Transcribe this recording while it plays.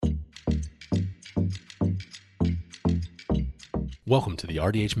Welcome to the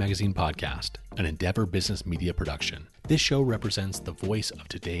RDH Magazine podcast, an Endeavor business media production. This show represents the voice of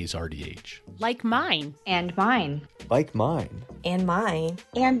today's RDH. Like mine. And mine. Like mine. And mine.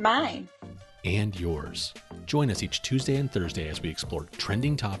 And mine. And yours. Join us each Tuesday and Thursday as we explore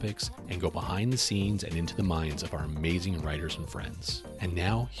trending topics and go behind the scenes and into the minds of our amazing writers and friends. And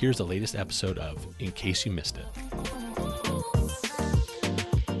now, here's the latest episode of In Case You Missed It.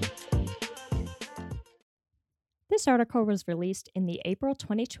 This article was released in the April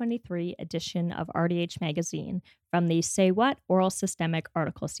 2023 edition of RDH Magazine from the Say What Oral Systemic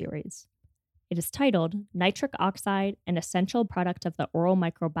article series. It is titled Nitric Oxide, an Essential Product of the Oral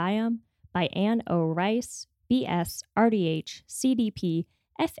Microbiome by Ann O. Rice, B.S., RDH, CDP,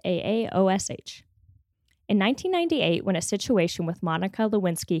 FAAOSH. In 1998, when a situation with Monica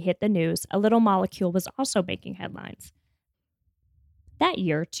Lewinsky hit the news, a little molecule was also making headlines. That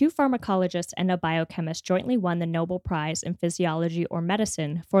year, two pharmacologists and a biochemist jointly won the Nobel Prize in Physiology or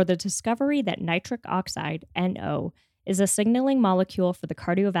Medicine for the discovery that nitric oxide, NO, is a signaling molecule for the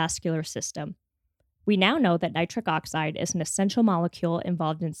cardiovascular system. We now know that nitric oxide is an essential molecule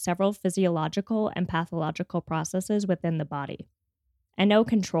involved in several physiological and pathological processes within the body. NO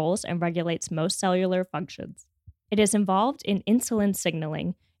controls and regulates most cellular functions. It is involved in insulin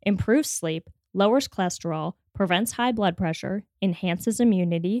signaling, improves sleep, lowers cholesterol, prevents high blood pressure, enhances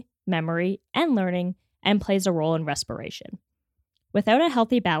immunity, memory, and learning, and plays a role in respiration. Without a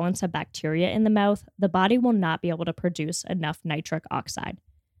healthy balance of bacteria in the mouth, the body will not be able to produce enough nitric oxide.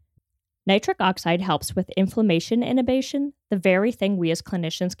 Nitric oxide helps with inflammation inhibition, the very thing we as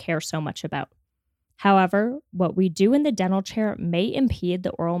clinicians care so much about. However, what we do in the dental chair may impede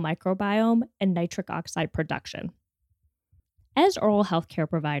the oral microbiome and nitric oxide production. As oral healthcare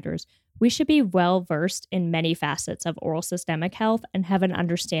providers, we should be well versed in many facets of oral systemic health and have an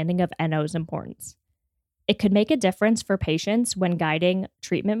understanding of NO's importance. It could make a difference for patients when guiding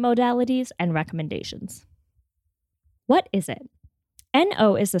treatment modalities and recommendations. What is it?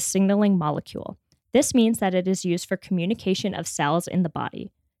 NO is a signaling molecule. This means that it is used for communication of cells in the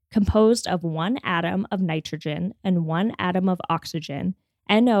body. Composed of one atom of nitrogen and one atom of oxygen,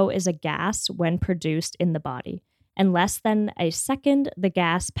 NO is a gas when produced in the body. In less than a second, the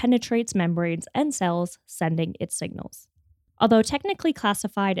gas penetrates membranes and cells, sending its signals. Although technically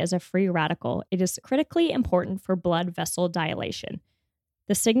classified as a free radical, it is critically important for blood vessel dilation.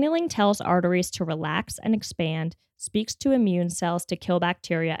 The signaling tells arteries to relax and expand, speaks to immune cells to kill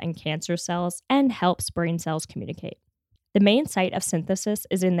bacteria and cancer cells, and helps brain cells communicate. The main site of synthesis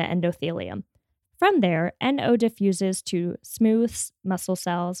is in the endothelium. From there, NO diffuses to smooth muscle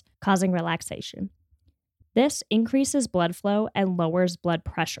cells, causing relaxation. This increases blood flow and lowers blood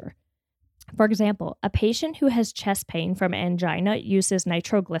pressure. For example, a patient who has chest pain from angina uses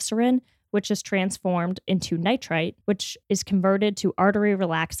nitroglycerin, which is transformed into nitrite, which is converted to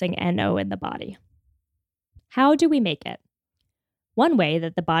artery-relaxing NO in the body. How do we make it? One way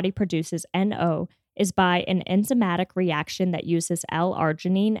that the body produces NO is by an enzymatic reaction that uses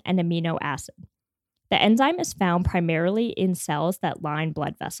L-arginine and amino acid. The enzyme is found primarily in cells that line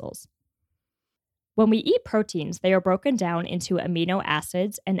blood vessels. When we eat proteins, they are broken down into amino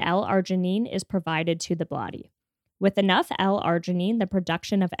acids, and L-arginine is provided to the body. With enough L-arginine, the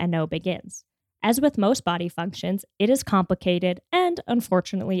production of NO begins. As with most body functions, it is complicated, and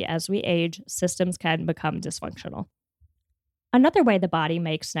unfortunately, as we age, systems can become dysfunctional. Another way the body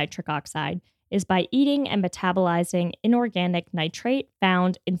makes nitric oxide is by eating and metabolizing inorganic nitrate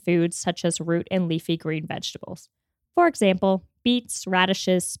found in foods such as root and leafy green vegetables. For example, beets,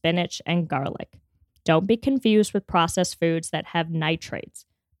 radishes, spinach, and garlic. Don't be confused with processed foods that have nitrates.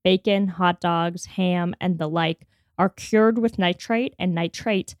 Bacon, hot dogs, ham, and the like are cured with nitrate and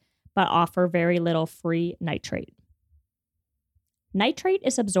nitrate, but offer very little free nitrate. Nitrate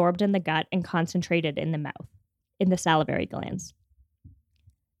is absorbed in the gut and concentrated in the mouth, in the salivary glands.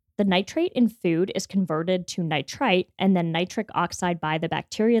 The nitrate in food is converted to nitrite and then nitric oxide by the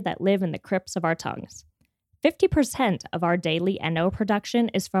bacteria that live in the crypts of our tongues. 50% of our daily NO production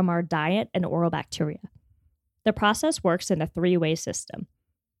is from our diet and oral bacteria. The process works in a three-way system.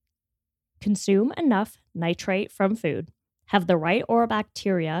 Consume enough nitrate from food, have the right oral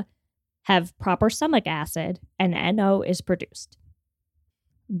bacteria, have proper stomach acid, and NO is produced.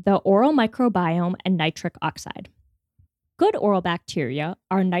 The oral microbiome and nitric oxide. Good oral bacteria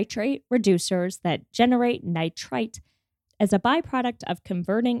are nitrate reducers that generate nitrite as a byproduct of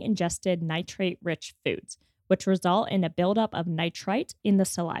converting ingested nitrate-rich foods, which result in a buildup of nitrite in the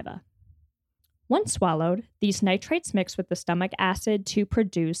saliva. Once swallowed, these nitrates mix with the stomach acid to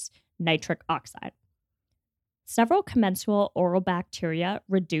produce nitric oxide. Several commensal oral bacteria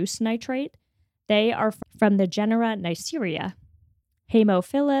reduce nitrate. They are from the genera Neisseria.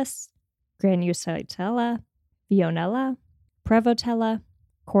 Haemophilus, Granulocytella, Veonella, Prevotella,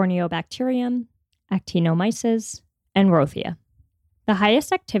 Corneobacterium, Actinomyces, and Rothia. The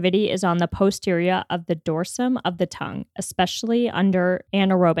highest activity is on the posterior of the dorsum of the tongue, especially under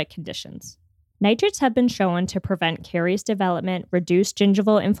anaerobic conditions. Nitrates have been shown to prevent caries development, reduce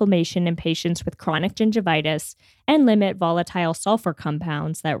gingival inflammation in patients with chronic gingivitis, and limit volatile sulfur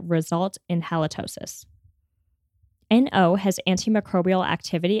compounds that result in halitosis. NO has antimicrobial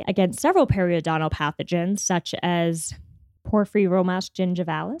activity against several periodontal pathogens such as Porphyromonas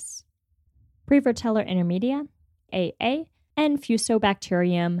gingivalis, Prevotella intermedia, AA, and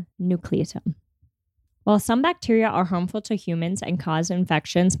Fusobacterium nucleatum. While some bacteria are harmful to humans and cause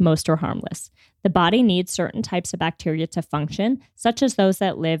infections, most are harmless. The body needs certain types of bacteria to function, such as those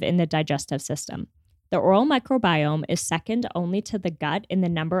that live in the digestive system. The oral microbiome is second only to the gut in the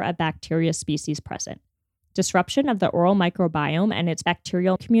number of bacteria species present. Disruption of the oral microbiome and its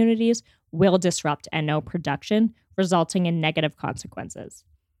bacterial communities will disrupt NO production, resulting in negative consequences.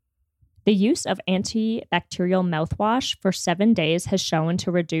 The use of antibacterial mouthwash for 7 days has shown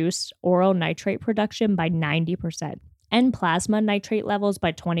to reduce oral nitrate production by 90% and plasma nitrate levels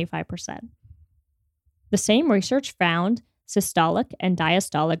by 25%. The same research found systolic and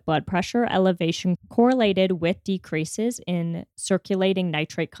diastolic blood pressure elevation correlated with decreases in circulating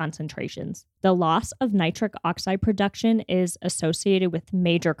nitrate concentrations. The loss of nitric oxide production is associated with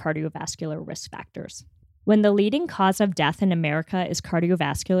major cardiovascular risk factors. When the leading cause of death in America is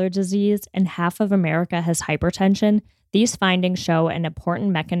cardiovascular disease and half of America has hypertension, these findings show an important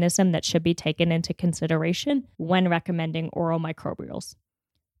mechanism that should be taken into consideration when recommending oral microbials.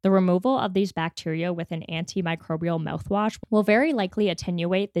 The removal of these bacteria with an antimicrobial mouthwash will very likely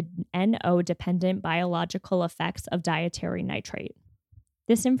attenuate the NO-dependent biological effects of dietary nitrate.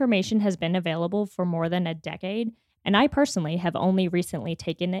 This information has been available for more than a decade, and I personally have only recently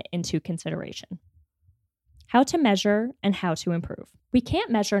taken it into consideration. How to measure and how to improve. We can't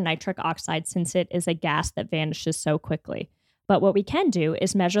measure nitric oxide since it is a gas that vanishes so quickly, but what we can do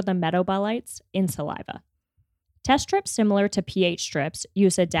is measure the metabolites in saliva. Test strips similar to pH strips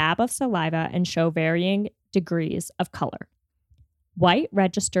use a dab of saliva and show varying degrees of color. White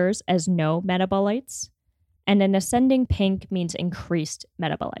registers as no metabolites, and an ascending pink means increased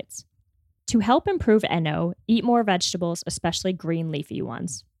metabolites. To help improve NO, eat more vegetables, especially green leafy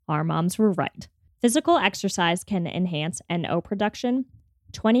ones. Our moms were right. Physical exercise can enhance NO production.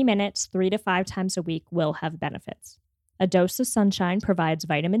 20 minutes 3 to 5 times a week will have benefits. A dose of sunshine provides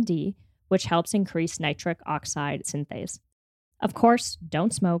vitamin D, which helps increase nitric oxide synthase. Of course,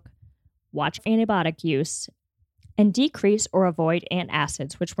 don't smoke, watch antibiotic use, and decrease or avoid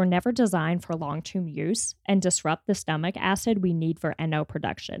antacids, which were never designed for long-term use and disrupt the stomach acid we need for NO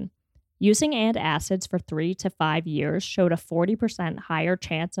production. Using antacids for 3 to 5 years showed a 40% higher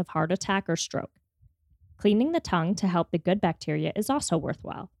chance of heart attack or stroke. Cleaning the tongue to help the good bacteria is also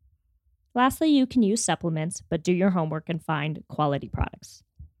worthwhile. Lastly, you can use supplements, but do your homework and find quality products.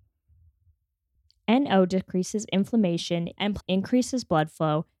 NO decreases inflammation and increases blood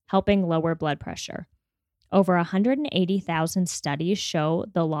flow, helping lower blood pressure. Over 180,000 studies show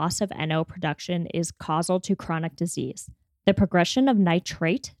the loss of NO production is causal to chronic disease. The progression of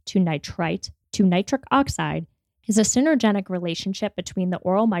nitrate to nitrite to nitric oxide is a synergenic relationship between the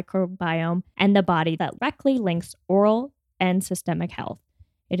oral microbiome and the body that directly links oral and systemic health.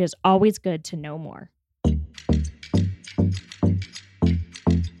 It is always good to know more.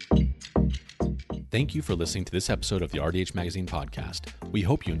 Thank you for listening to this episode of the RDH Magazine podcast. We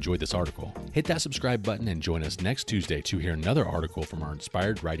hope you enjoyed this article. Hit that subscribe button and join us next Tuesday to hear another article from our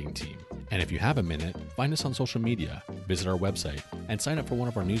inspired writing team. And if you have a minute, find us on social media, visit our website, and sign up for one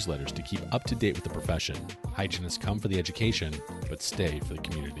of our newsletters to keep up to date with the profession. Hygienists come for the education, but stay for the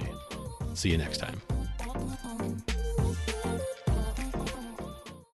community. See you next time.